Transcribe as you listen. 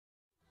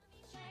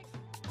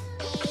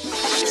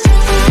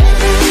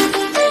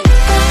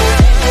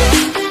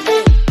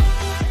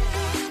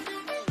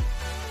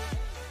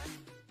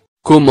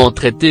Comment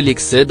traiter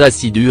l'excès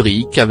d'acide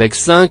urique avec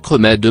 5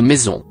 remèdes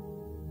maison.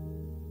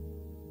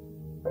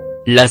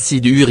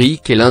 L'acide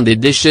urique est l'un des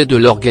déchets de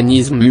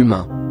l'organisme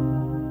humain.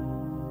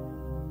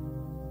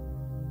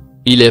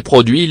 Il est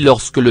produit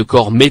lorsque le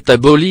corps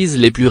métabolise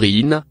les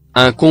purines,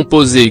 un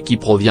composé qui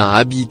provient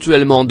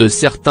habituellement de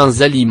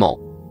certains aliments.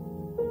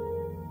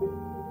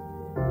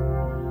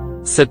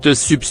 Cette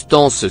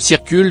substance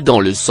circule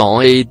dans le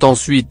sang et est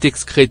ensuite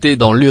excrétée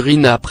dans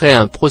l'urine après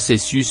un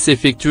processus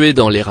effectué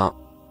dans les reins.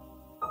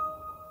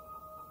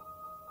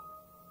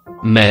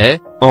 Mais,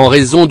 en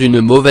raison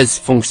d'une mauvaise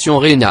fonction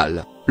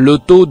rénale, le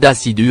taux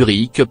d'acide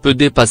urique peut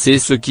dépasser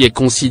ce qui est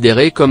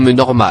considéré comme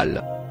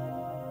normal.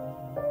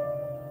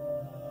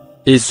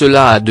 Et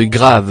cela a de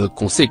graves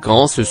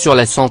conséquences sur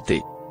la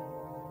santé.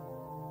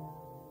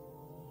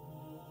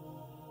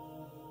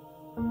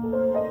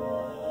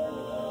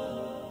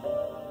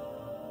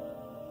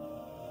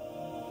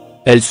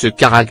 Elle se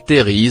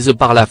caractérise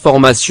par la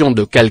formation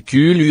de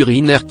calculs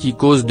urinaires qui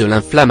causent de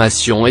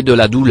l'inflammation et de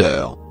la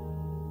douleur.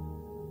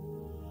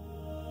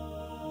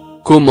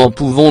 Comment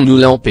pouvons-nous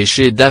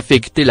l'empêcher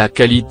d'affecter la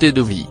qualité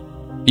de vie?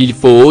 Il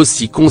faut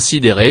aussi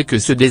considérer que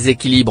ce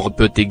déséquilibre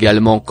peut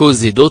également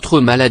causer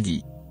d'autres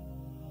maladies.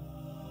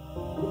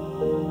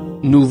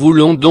 Nous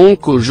voulons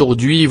donc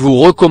aujourd'hui vous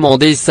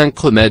recommander 5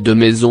 remèdes de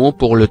maison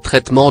pour le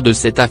traitement de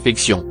cette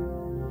affection.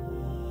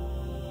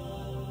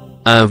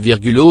 1.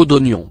 Eau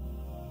d'oignon.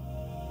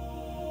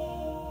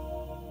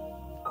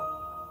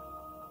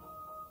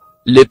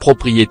 Les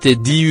propriétés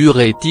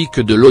diurétiques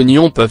de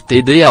l'oignon peuvent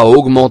aider à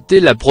augmenter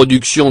la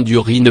production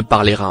d'urine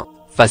par les reins,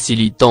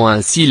 facilitant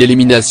ainsi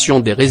l'élimination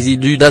des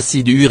résidus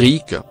d'acide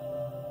urique.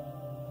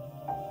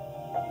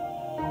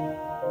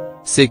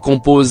 Ces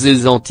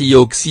composés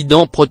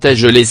antioxydants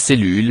protègent les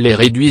cellules et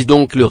réduisent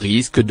donc le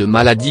risque de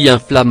maladies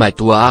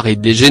inflammatoires et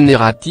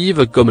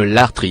dégénératives comme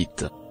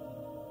l'arthrite.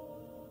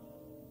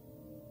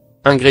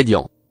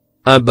 Ingrédients.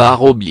 1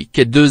 bar oblique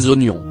et 2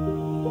 oignons.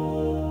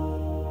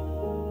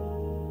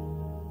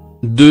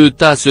 2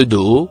 tasses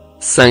d'eau,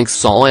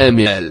 500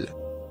 ml.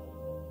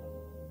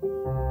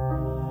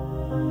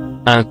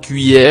 1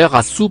 cuillère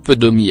à soupe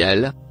de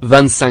miel,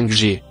 25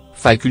 g,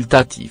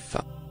 facultatif.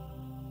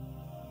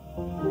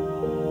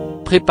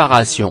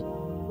 Préparation.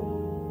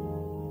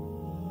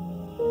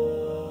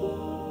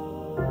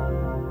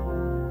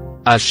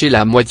 Hachez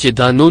la moitié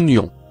d'un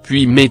oignon,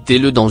 puis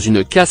mettez-le dans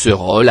une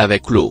casserole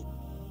avec l'eau.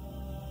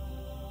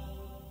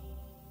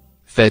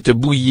 Faites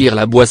bouillir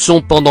la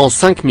boisson pendant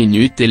 5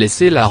 minutes et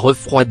laissez-la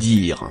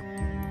refroidir.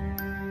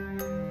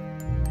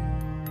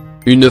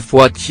 Une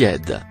fois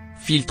tiède,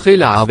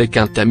 filtrez-la avec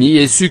un tamis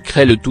et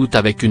sucrez le tout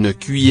avec une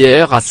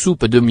cuillère à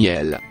soupe de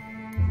miel.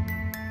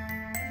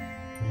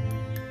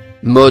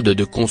 Mode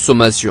de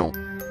consommation.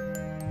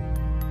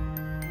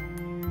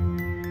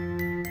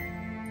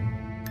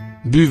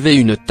 Buvez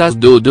une tasse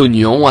d'eau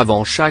d'oignon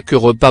avant chaque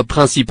repas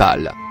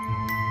principal.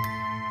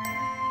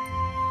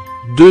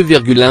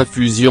 2,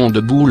 infusion de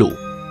bouleau.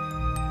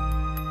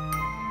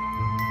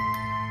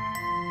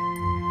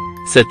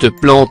 Cette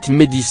plante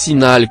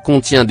médicinale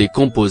contient des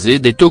composés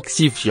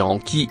détoxifiants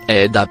qui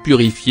aident à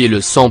purifier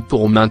le sang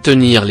pour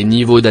maintenir les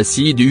niveaux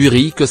d'acide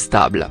urique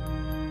stables.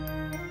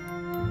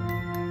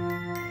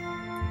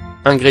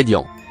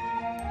 Ingrédients.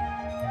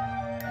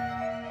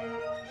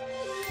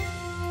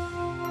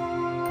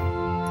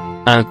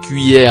 1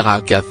 cuillère à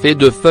café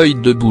de feuilles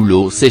de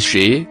bouleau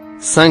séchées,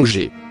 5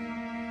 g.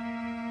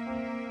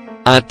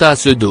 1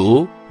 tasse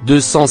d'eau,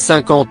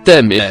 250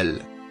 ml.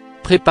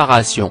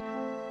 Préparation.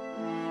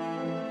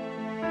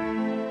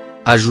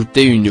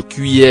 Ajoutez une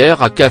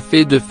cuillère à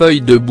café de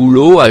feuilles de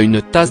bouleau à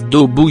une tasse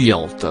d'eau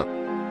bouillante.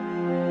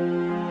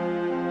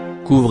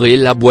 Couvrez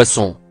la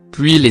boisson,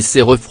 puis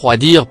laissez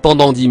refroidir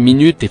pendant 10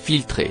 minutes et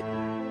filtrez.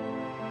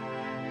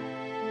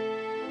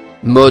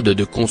 Mode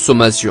de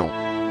consommation.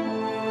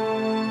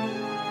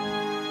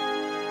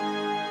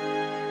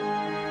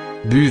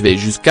 Buvez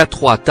jusqu'à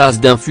 3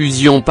 tasses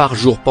d'infusion par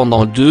jour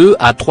pendant 2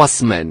 à 3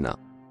 semaines.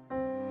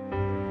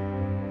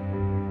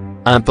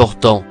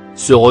 Important,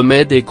 ce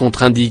remède est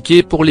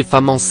contre-indiqué pour les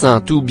femmes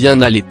enceintes ou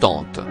bien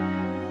allaitantes.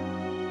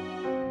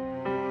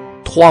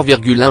 3,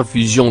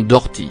 infusion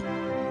d'ortie.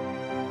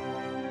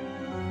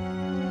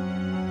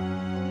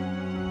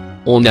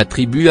 On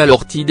attribue à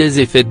l'ortie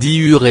des effets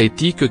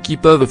diurétiques qui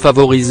peuvent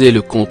favoriser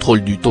le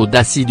contrôle du taux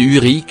d'acide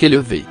urique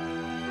élevé.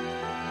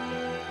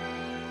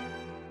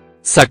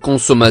 Sa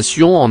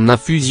consommation en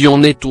infusion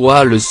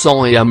nettoie le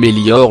sang et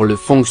améliore le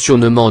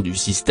fonctionnement du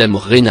système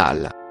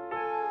rénal.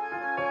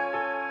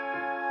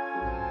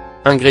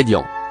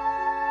 Ingrédients.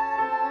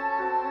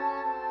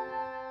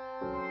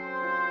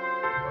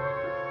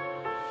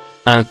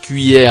 1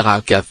 cuillère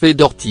à café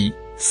d'ortie,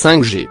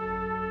 5 g.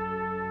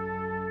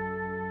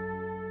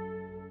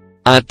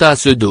 1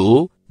 tasse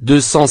d'eau,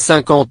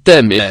 250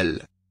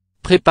 ml.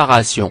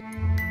 Préparation.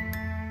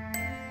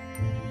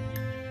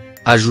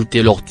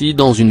 Ajoutez l'ortie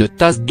dans une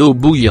tasse d'eau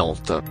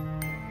bouillante.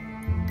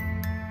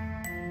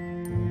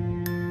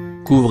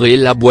 Couvrez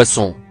la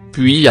boisson,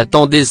 puis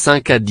attendez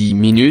 5 à 10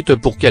 minutes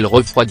pour qu'elle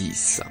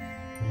refroidisse.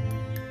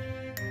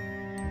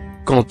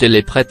 quand elle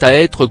est prête à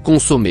être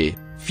consommée,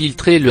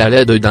 filtrez-le à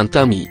l'aide d'un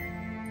tamis.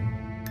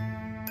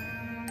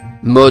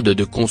 Mode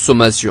de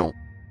consommation.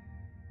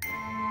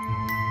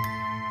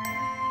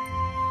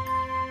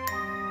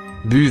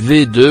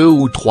 Buvez 2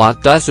 ou 3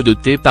 tasses de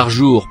thé par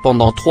jour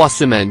pendant 3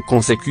 semaines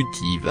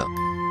consécutives.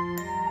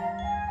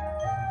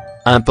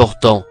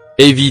 Important,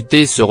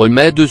 évitez ce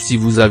remède si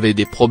vous avez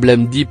des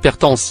problèmes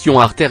d'hypertension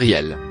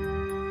artérielle.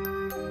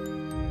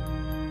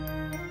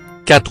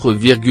 4,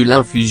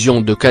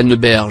 infusion de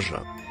canneberge.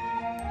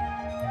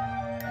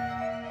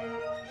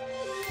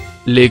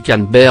 Les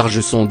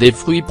canneberges sont des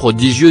fruits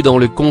prodigieux dans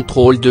le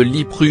contrôle de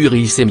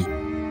l'hyperuricémie.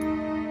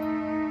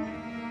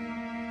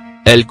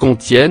 Elles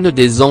contiennent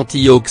des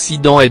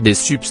antioxydants et des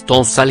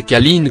substances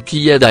alcalines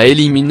qui aident à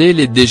éliminer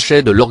les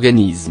déchets de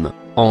l'organisme,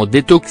 en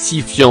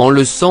détoxifiant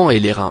le sang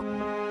et les reins.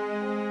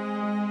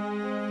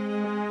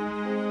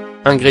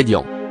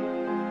 Ingrédients.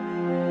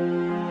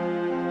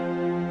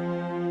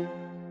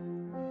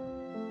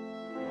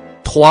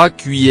 « 3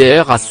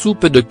 cuillères à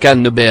soupe de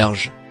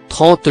canneberge,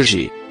 30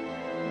 g.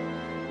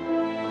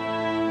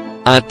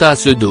 1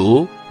 tasse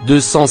d'eau,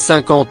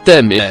 250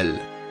 ml.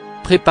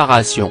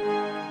 Préparation.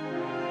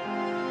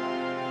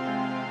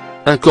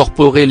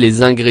 Incorporez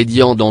les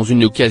ingrédients dans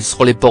une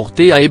casserole et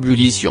portez à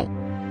ébullition.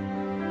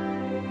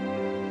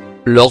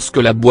 Lorsque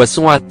la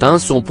boisson atteint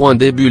son point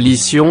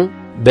d'ébullition,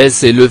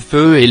 baissez le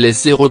feu et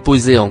laissez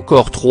reposer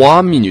encore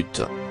 3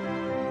 minutes.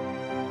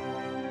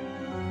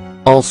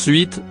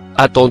 Ensuite,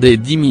 attendez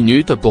 10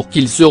 minutes pour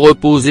qu'il se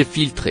repose et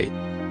filtrez.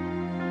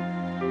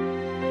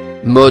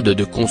 Mode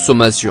de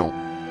consommation.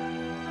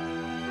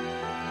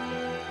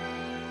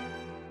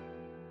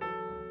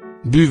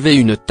 Buvez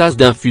une tasse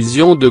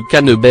d'infusion de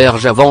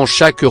canneberge avant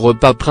chaque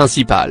repas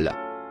principal.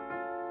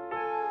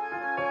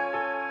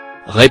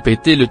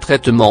 Répétez le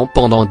traitement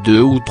pendant 2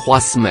 ou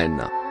 3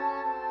 semaines.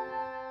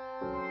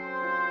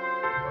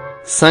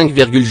 5,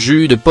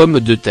 jus de pomme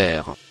de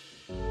terre.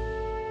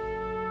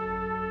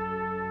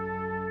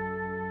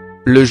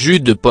 Le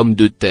jus de pomme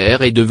de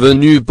terre est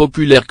devenu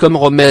populaire comme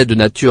remède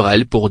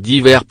naturel pour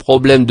divers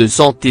problèmes de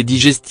santé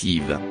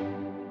digestive.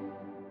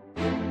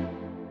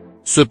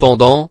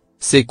 Cependant,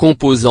 ces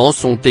composants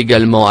sont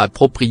également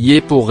appropriés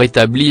pour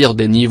rétablir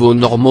des niveaux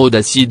normaux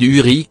d'acide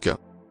urique.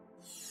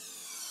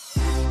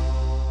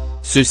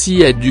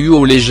 Ceci est dû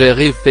au léger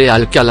effet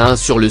alcalin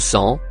sur le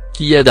sang,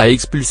 qui aide à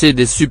expulser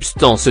des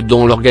substances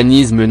dont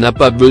l'organisme n'a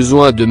pas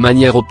besoin de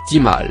manière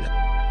optimale.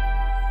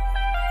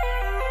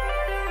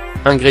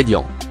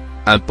 Ingrédients.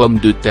 1 pomme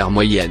de terre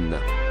moyenne.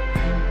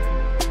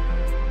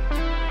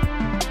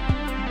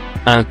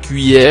 1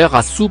 cuillère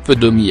à soupe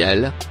de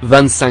miel,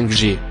 25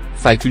 g,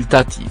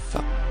 facultatif.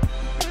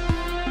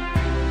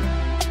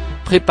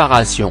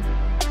 Préparation.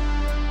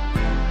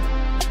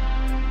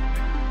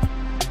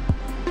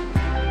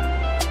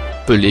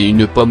 Pelez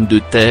une pomme de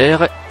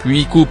terre,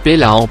 puis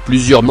coupez-la en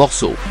plusieurs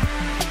morceaux.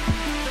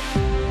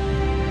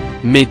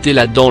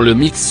 Mettez-la dans le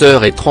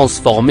mixeur et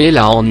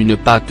transformez-la en une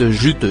pâte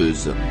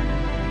juteuse.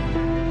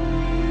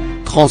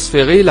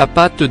 Transférez la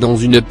pâte dans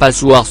une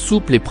passoire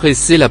souple et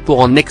pressez-la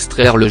pour en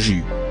extraire le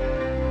jus.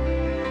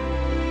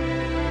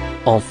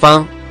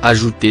 Enfin,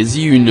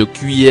 ajoutez-y une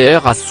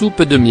cuillère à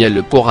soupe de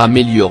miel pour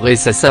améliorer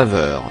sa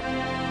saveur.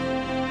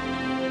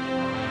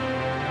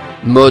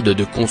 Mode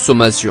de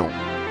consommation.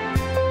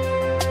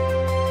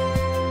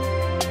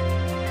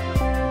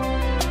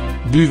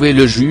 Buvez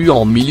le jus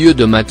en milieu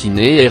de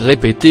matinée et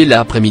répétez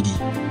l'après-midi.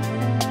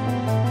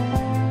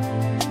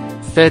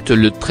 Faites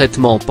le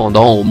traitement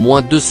pendant au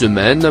moins 2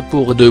 semaines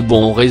pour de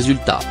bons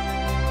résultats.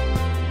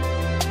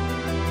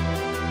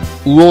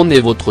 Où en est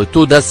votre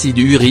taux d'acide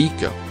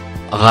urique?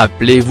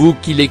 Rappelez-vous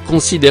qu'il est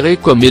considéré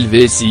comme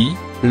élevé si,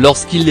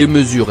 lorsqu'il est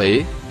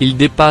mesuré, il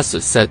dépasse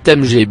 7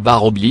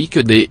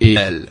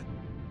 mg/d/l.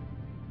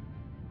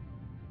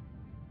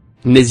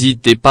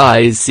 N'hésitez pas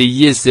à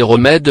essayer ces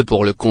remèdes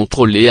pour le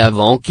contrôler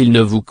avant qu'il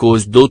ne vous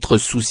cause d'autres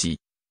soucis.